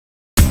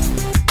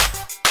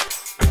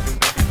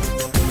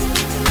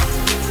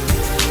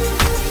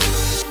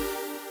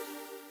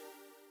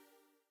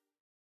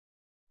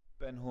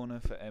Ben Horner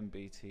for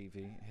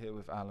MBTV, here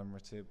with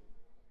Ratibb.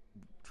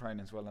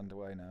 Training's well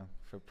underway now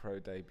for pro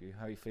debut.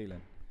 How are you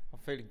feeling? I'm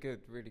feeling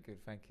good, really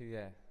good, thank you.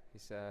 Yeah,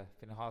 it's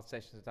been a hard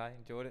session today.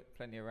 Enjoyed it,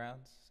 plenty of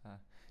rounds.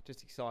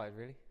 Just excited,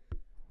 really.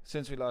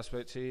 Since we last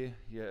spoke to you,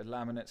 your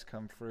laminate's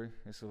come through.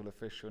 It's all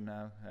official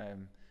now.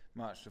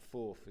 March the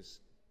 4th is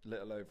a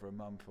little over a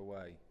month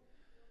away.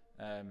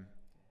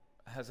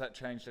 Has that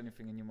changed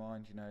anything in your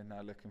mind? You know,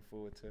 now looking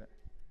forward to it.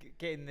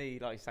 Getting the,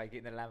 like you say,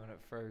 getting the laminate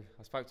through.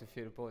 I spoke to a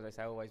few of the boys. They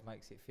say it always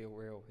makes it feel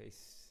real.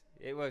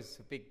 It was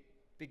a big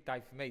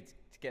day for me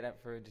to get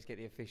that through and just get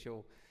the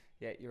official.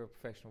 Yeah, you're a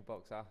professional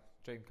boxer.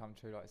 Dream come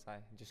true, like I say.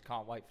 And just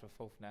can't wait for the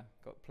 4th now.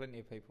 Got plenty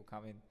of people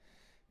coming,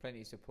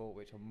 plenty of support,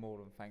 which I'm more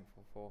than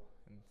thankful for.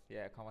 And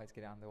yeah, I can't wait to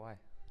get it underway.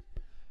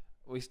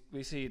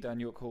 We see you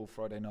down York Hall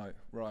Friday night.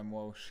 Ryan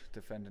Walsh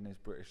defending his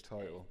British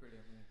title. Yeah,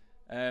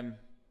 brilliant, yeah.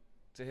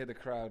 To hear the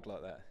crowd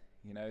like that,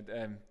 you know,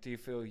 do you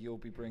feel you'll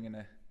be bringing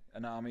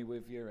an army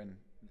with you, and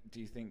do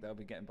you think they'll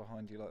be getting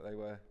behind you like they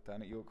were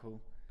down at York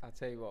Hall? I'll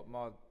tell you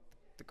what,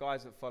 the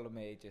guys that follow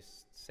me,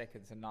 just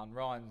second to none.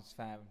 Ryan's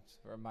fans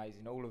are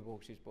amazing. All of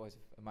Walsh's boys are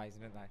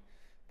amazing, aren't they?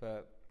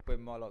 But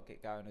when my lot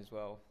get going as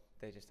well,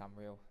 they're just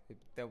unreal.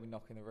 They'll be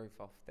knocking the roof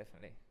off,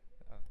 definitely.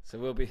 So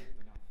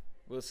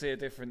we'll see a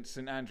different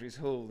St Andrew's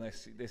Hall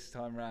this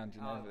time round.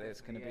 You know,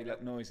 it's going to be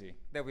like noisy.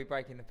 They'll be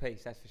breaking the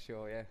peace, that's for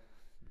sure. Yeah.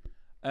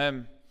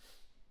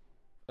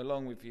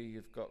 Along with you,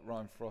 you've got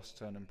Ryan Frost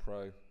turning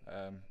pro.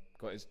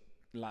 Got his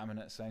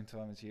laminate at the same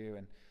time as you.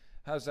 And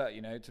how's that?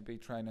 You know, to be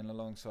training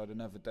alongside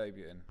another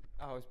debutant.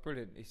 Oh, it's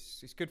brilliant.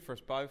 It's good for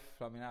us both.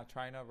 I mean, our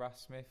trainer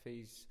Russ Smith,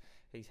 he's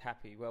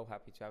happy, well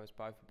happy to have us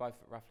both. We're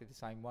both at roughly the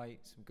same weight.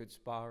 Some good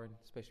sparring,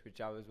 especially with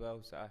Joe as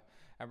well. So,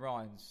 and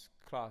Ryan's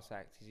class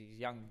act. He's a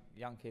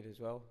young kid as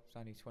well. He's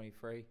only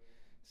 23,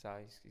 so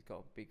he's got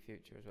a big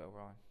future as well.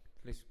 Ryan,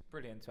 it's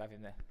brilliant to have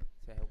him there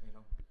to help me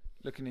along.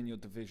 Looking in your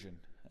division,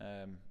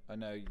 I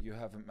know you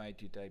haven't made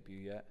your debut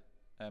yet.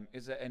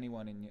 Is there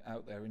anyone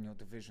out there in your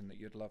division that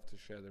you'd love to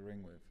share the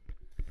ring with?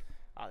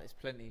 There's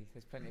plenty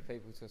of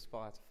people to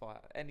aspire to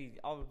fight.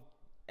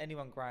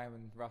 Anyone Graham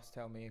and Russ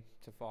tell me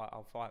to fight,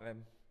 I'll fight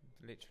them.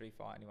 Literally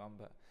fight anyone.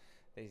 But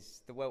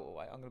there's the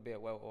welterweight. I'm going to be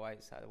at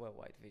welterweight, so the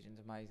welterweight division's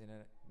amazing,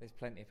 and there's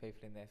plenty of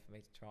people in there for me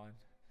to try and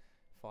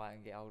fight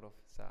and get hold of.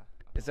 So,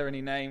 is there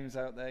any names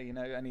out there? You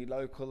know, any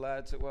local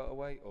lads at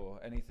welterweight, or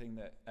anything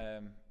that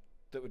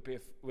that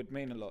would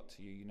mean a lot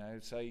to you? You know,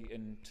 say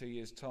in 2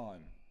 years'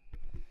 time.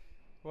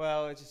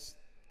 Well, it's just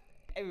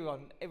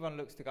everyone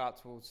looks to go up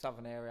towards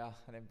Southern area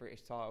and then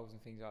British titles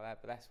and things like that,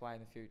 but that's way in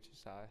the future.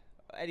 So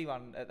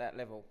anyone at that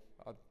level,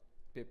 I'd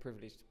be a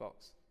privilege to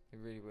box. It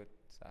really would.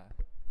 So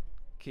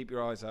keep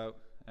your eyes out,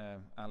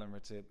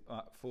 Ratibb.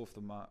 4th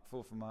of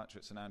March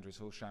at St Andrew's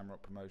Hall,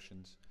 Shamrock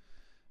Promotions.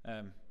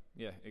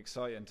 Yeah,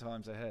 exciting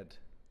times ahead.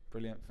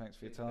 Brilliant. Thanks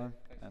for your time.